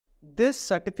This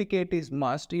certificate is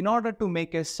must in order to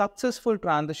make a successful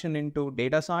transition into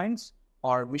data science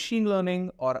or machine learning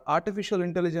or artificial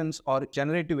intelligence or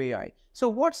generative AI. So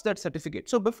what's that certificate?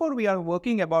 So before we are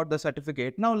working about the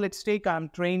certificate, now let's take I'm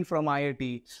trained from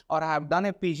IIT or I have done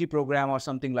a PG program or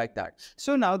something like that.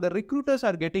 So now the recruiters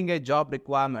are getting a job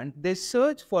requirement. They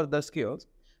search for the skills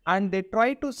and they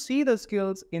try to see the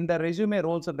skills in the resume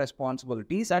roles and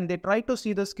responsibilities, and they try to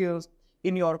see the skills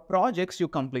in your projects you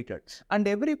completed. And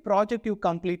every project you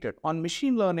completed on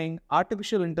machine learning,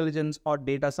 artificial intelligence, or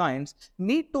data science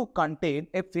need to contain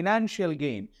a financial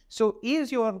gain. So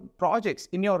is your projects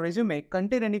in your resume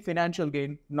contain any financial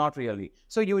gain? Not really.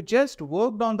 So you just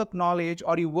worked on the knowledge,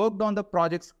 or you worked on the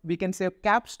projects, we can say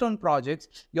capstone projects.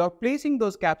 You're placing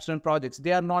those capstone projects,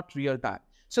 they are not real time.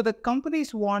 So the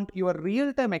companies want your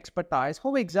real-time expertise,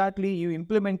 how exactly you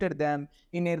implemented them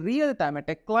in a real time at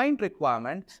a client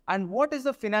requirement, and what is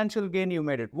the financial gain you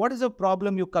made it, what is the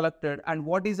problem you collected, and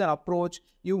what is an approach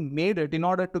you made it in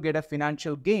order to get a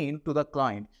financial gain to the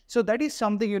client. So that is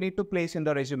something you need to place in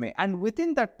the resume. And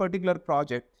within that particular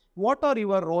project, what are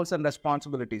your roles and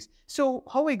responsibilities? So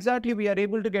how exactly we are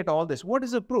able to get all this? What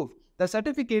is the proof? The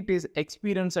certificate is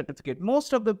experience certificate.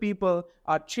 Most of the people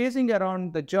are chasing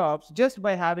around the jobs just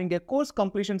by having a course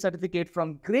completion certificate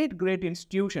from great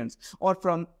institutions or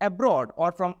from abroad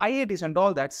or from IITs and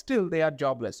all that. Still they are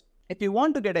jobless. If you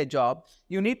want to get a job,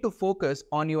 you need to focus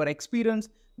on your experience,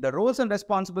 the roles and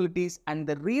responsibilities, and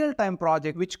the real-time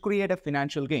project which create a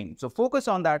financial gain. So focus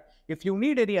on that. If you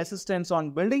need any assistance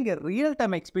on building a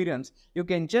real-time experience, you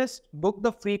can just book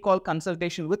the free call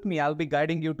consultation with me. I'll be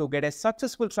guiding you to get a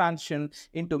successful transition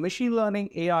into machine learning,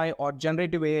 AI, or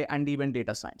generative AI, and even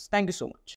data science. Thank you so much.